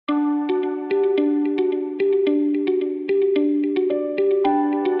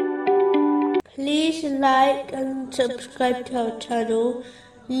like and subscribe to our channel.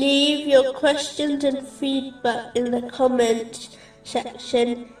 Leave your questions and feedback in the comments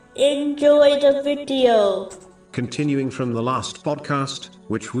section. Enjoy the video. Continuing from the last podcast,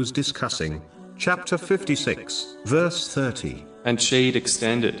 which was discussing chapter 56, verse 30. And shade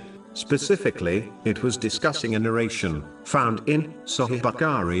extended. Specifically, it was discussing a narration found in Sahih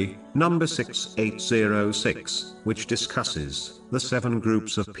Bukhari, number 6806, which discusses the 7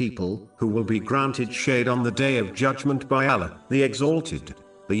 groups of people who will be granted shade on the Day of Judgment by Allah, the Exalted,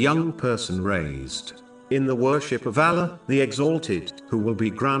 the young person raised in the worship of Allah, the Exalted, who will be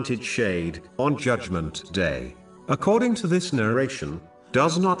granted shade on Judgment Day. According to this narration,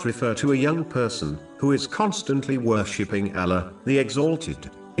 does not refer to a young person who is constantly worshipping Allah, the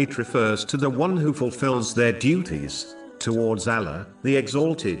Exalted. It refers to the one who fulfills their duties towards Allah, the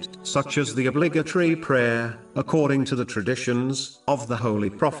Exalted, such as the obligatory prayer, according to the traditions of the Holy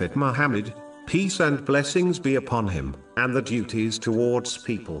Prophet Muhammad, peace and blessings be upon him, and the duties towards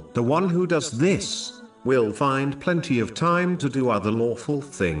people. The one who does this will find plenty of time to do other lawful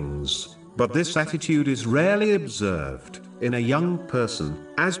things, but this attitude is rarely observed in a young person,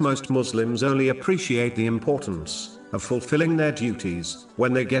 as most Muslims only appreciate the importance of fulfilling their duties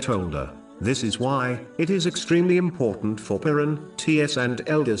when they get older. This is why it is extremely important for parents and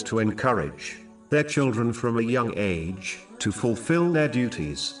elders to encourage their children from a young age to fulfill their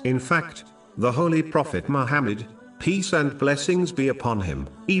duties. In fact, the Holy Prophet Muhammad, peace and blessings be upon him,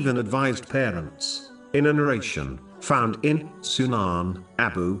 even advised parents in a narration found in Sunan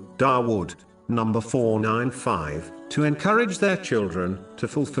Abu Dawood, number 495, to encourage their children to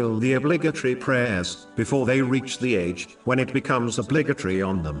fulfill the obligatory prayers before they reach the age when it becomes obligatory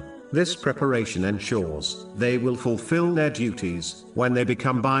on them. This preparation ensures they will fulfill their duties when they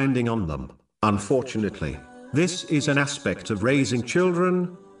become binding on them. Unfortunately, this is an aspect of raising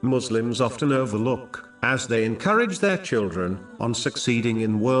children Muslims often overlook, as they encourage their children on succeeding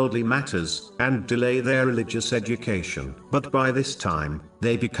in worldly matters and delay their religious education. But by this time,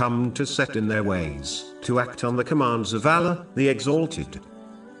 they become too set in their ways to act on the commands of Allah, the Exalted,